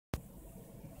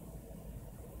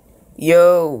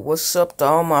Yo, what's up to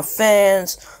all my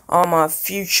fans, all my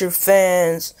future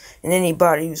fans, and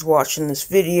anybody who's watching this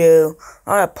video.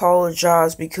 I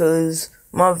apologize because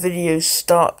my video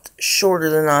stopped shorter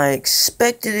than I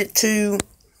expected it to.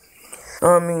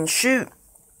 Shoot.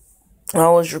 I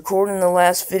was recording the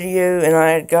last video and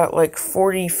I had got like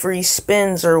 40 free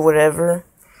spins or whatever.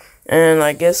 And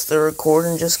I guess the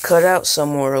recording just cut out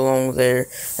somewhere along there.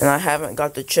 And I haven't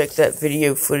got to check that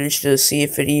video footage to see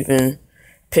if it even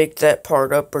picked that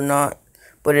part up or not.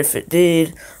 But if it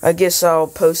did, I guess I'll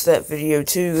post that video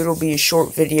too. It'll be a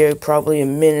short video, probably a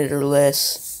minute or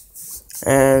less.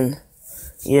 And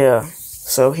yeah,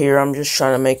 so here I'm just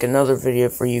trying to make another video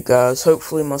for you guys.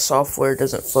 Hopefully my software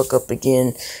doesn't fuck up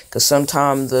again, because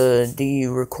sometimes the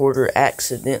DU recorder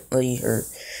accidentally or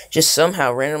just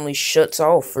somehow randomly shuts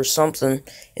off or something.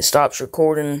 It stops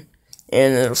recording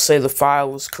and it'll say the file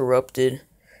was corrupted.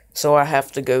 So I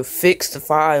have to go fix the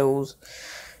files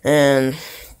and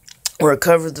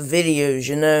recover the videos,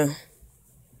 you know.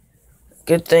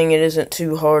 Good thing it isn't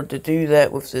too hard to do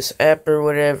that with this app or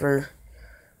whatever,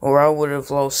 or I would have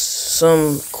lost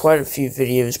quite a few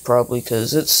videos probably,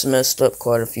 because it's messed up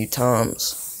quite a few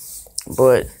times.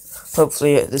 But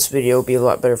hopefully this video will be a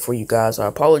lot better for you guys. I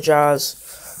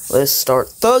apologize. Let's start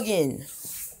thugging.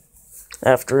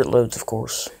 After it loads, of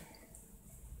course.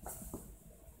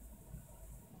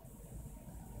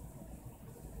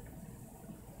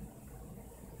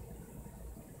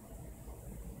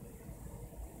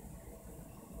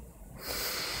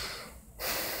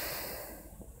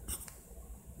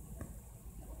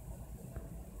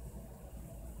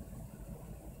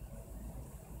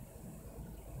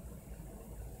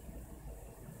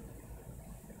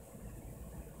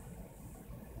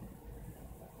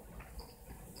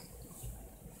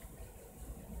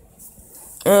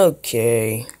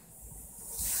 Okay.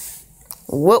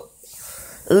 Well,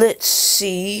 let's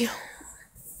see.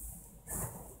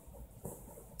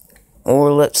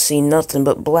 Or let's see nothing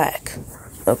but black,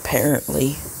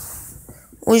 apparently.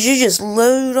 Would you just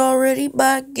load already?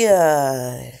 By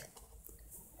God.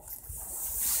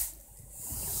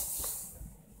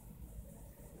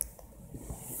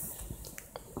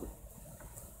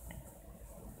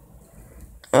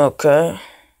 Okay.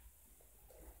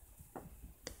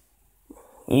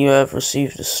 You have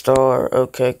received a star.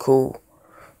 Okay, cool.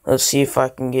 Let's see if I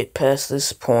can get past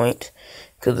this point,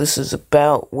 because this is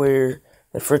about where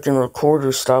the freaking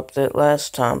recorder stopped that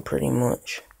last time, pretty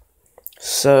much.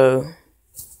 So,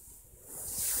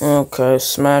 okay,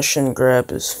 smash and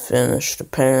grab is finished,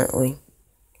 apparently.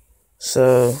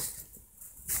 So,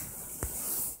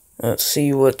 let's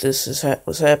see what this is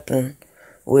what's happening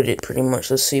with it, pretty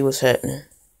much. Let's see what's happening.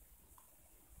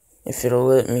 If it'll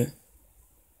let me.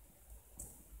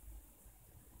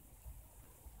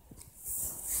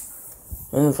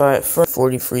 Invite for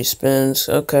 40 free spins.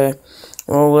 Okay.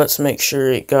 Well, let's make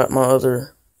sure it got my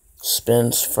other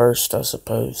spins first, I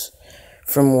suppose.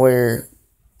 From where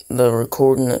the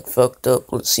recording that fucked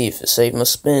up. Let's see if it saved my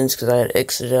spins, because I had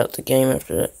exited out the game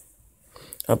after that.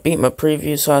 I beat my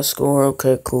previous high score.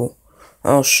 Okay, cool.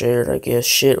 I'll share it, I guess.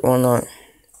 Shit, why not?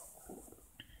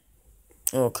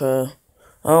 Okay.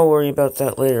 I'll worry about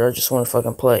that later. I just want to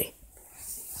fucking play.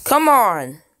 Come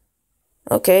on!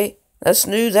 Okay. That's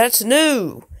new. That's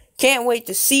new. Can't wait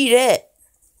to see that.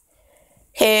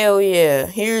 Hell yeah.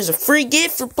 Here's a free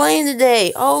gift for playing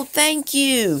today. Oh, thank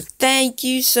you. Thank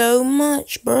you so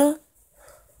much, bruh.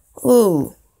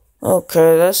 Ooh.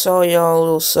 Okay, that's all y'all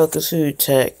little suckers who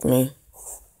attacked me.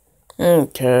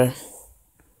 Okay.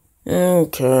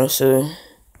 Okay, so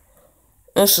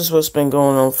this is what's been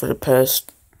going on for the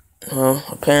past,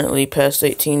 apparently past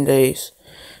 18 days.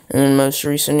 And then most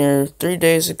recent year, 3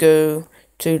 days ago,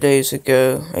 2 days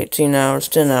ago, 18 hours,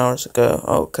 10 hours ago.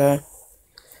 Okay.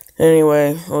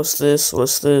 Anyway, what's this?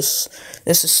 What's this?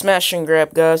 This is smash and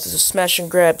grab, guys. This is smash and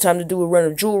grab. Time to do a run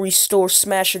of jewelry store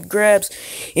smash and grabs.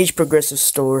 Each progressive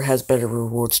store has better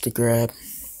rewards to grab.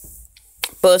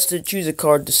 Busted, choose a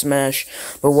card to smash,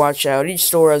 but watch out. Each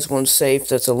store has one safe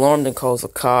that's alarmed and calls the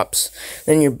cops.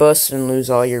 Then you're busted and lose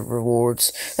all your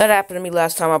rewards. That happened to me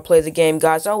last time I played the game,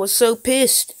 guys. I was so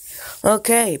pissed.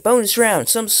 Okay, bonus round.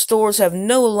 Some stores have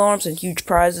no alarms and huge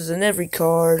prizes in every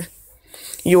card.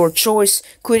 Your choice.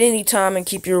 Quit any time and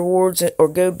keep your rewards, or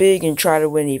go big and try to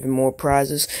win even more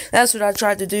prizes. That's what I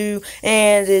tried to do,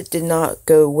 and it did not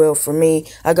go well for me.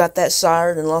 I got that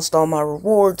siren and lost all my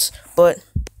rewards, but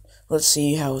let's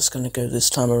see how it's going to go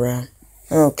this time around.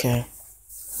 Okay.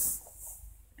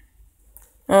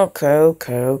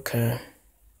 Okay.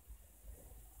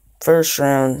 First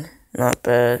round, not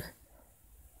bad.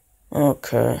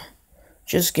 Okay.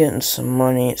 Just getting some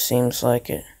money, it seems like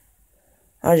it.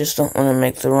 I just don't want to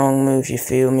make the wrong move, you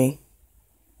feel me?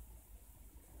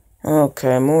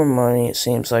 Okay, more money, it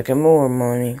seems like, and more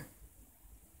money.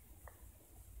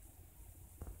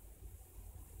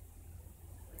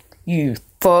 You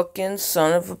fucking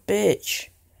son of a bitch.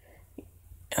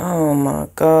 Oh my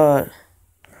god.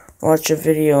 Watch a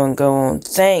video and go on.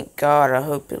 Thank God, I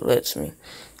hope it lets me.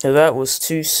 Cause that was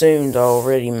too soon to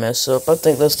already mess up. I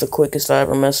think that's the quickest I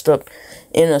ever messed up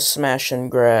in a smash and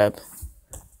grab.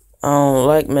 I don't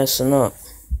like messing up.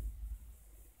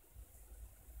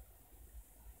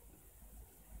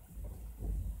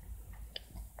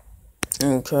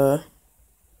 Okay.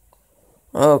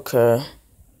 Okay.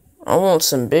 I want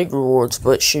some big rewards,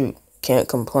 but shoot, can't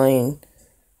complain.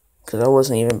 Because I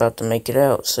wasn't even about to make it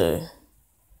out, so.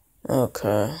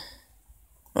 Okay.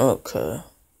 Okay.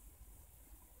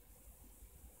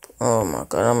 Oh my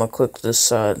god, I'm gonna click this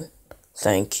side.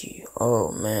 Thank you.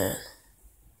 Oh man.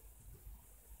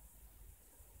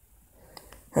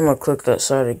 I'm gonna click that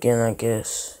side again, I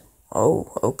guess.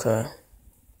 Oh, okay.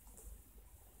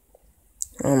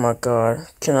 Oh my god.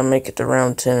 Can I make it to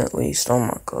round 10 at least? Oh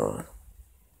my god.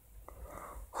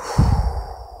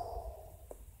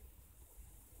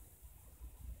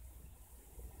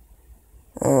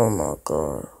 Oh my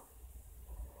god.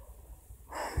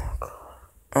 Oh my god.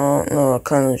 Oh no, I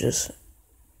kinda just...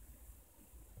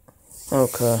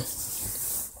 Okay.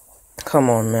 Come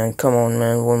on, man. Come on,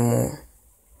 man. One more.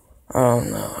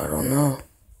 I don't know.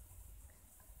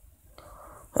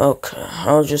 Okay.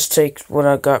 I'll just take what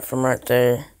I got from right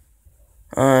there.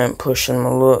 I ain't pushing my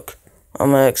luck.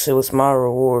 I'm gonna exit with my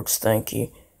rewards, thank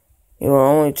you. You are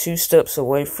only 2 steps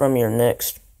away from your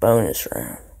next bonus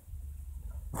round.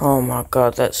 Oh my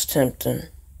god, that's tempting.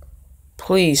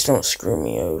 Please don't screw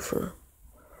me over.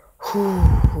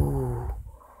 Whew.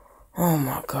 Oh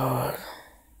my god.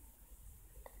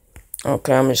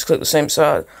 Okay, I'm gonna just click the same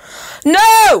side.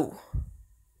 No!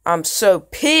 I'm so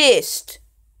pissed.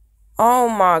 Oh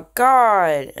my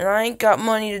god. And I ain't got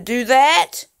money to do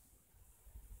that?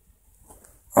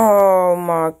 Oh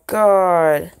my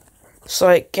god. It's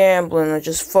like gambling. I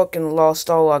just fucking lost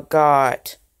all I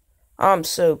got. I'm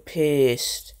so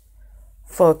pissed.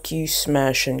 Fuck you,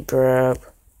 smash and grab.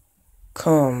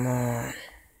 Come on.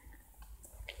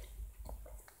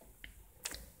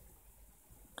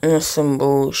 That's some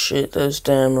bullshit. Those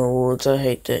damn rewards. I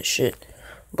hate that shit.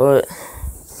 But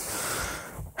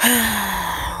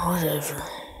whatever.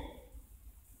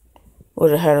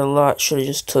 Would have had a lot. Should have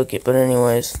just took it. But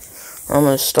anyways, I'm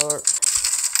gonna start.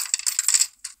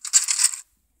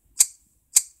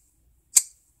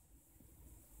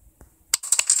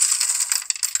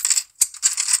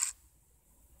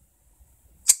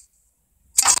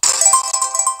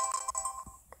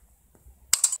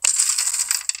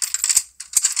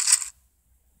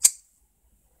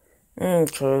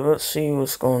 Okay, let's see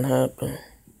what's gonna happen.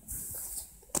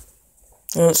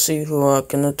 Let's see who I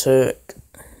can attack.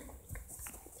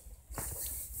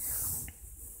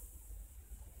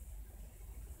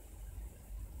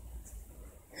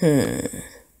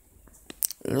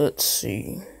 Let's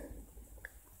see.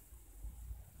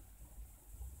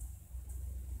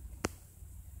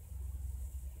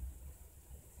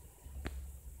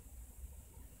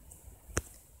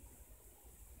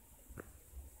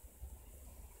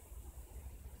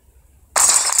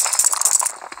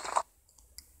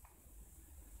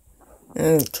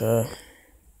 Okay.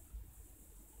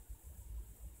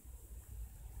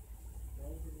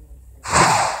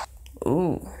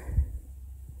 Ooh.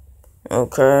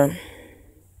 Okay.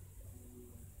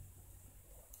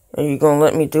 Are you gonna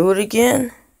let me do it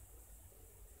again?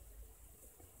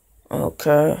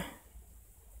 Okay.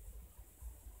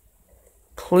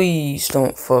 Please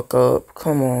don't fuck up.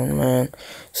 Come on, man.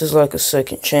 This is like a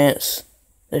second chance.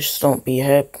 This just don't be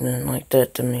happening like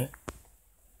that to me.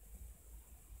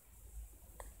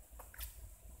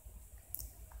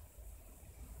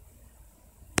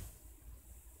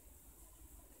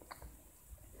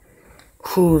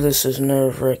 Whew, this is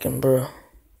nerve-wracking, bro.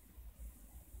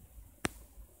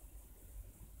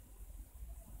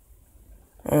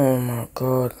 Oh my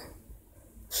god.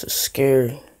 This is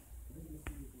scary.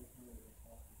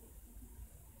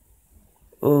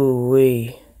 Ooh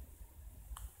wee.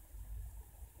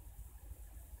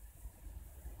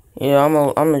 Yeah, I'm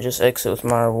gonna just exit with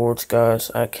my rewards,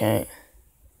 guys. I can't.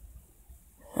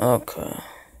 Okay.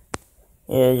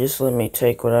 Yeah, just let me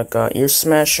take what I got. Your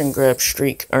smash and grab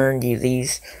streak earned you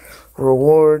these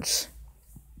rewards.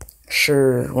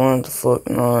 Sure, why the fuck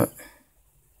not?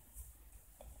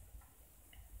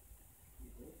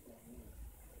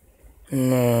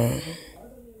 Man.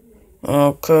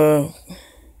 Okay.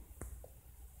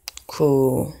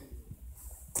 Cool.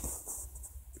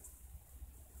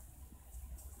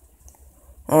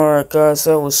 Alright guys,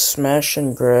 that was smash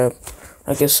and grab.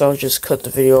 I guess I'll just cut the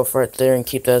video off right there and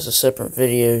keep that as a separate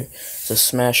video. It's a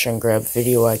smash and grab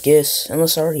video, I guess.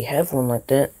 Unless I already have one like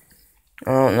that.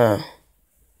 I don't know.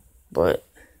 But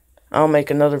I'll make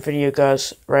another video,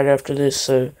 guys, right after this.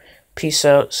 So, peace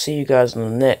out. See you guys in the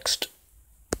next.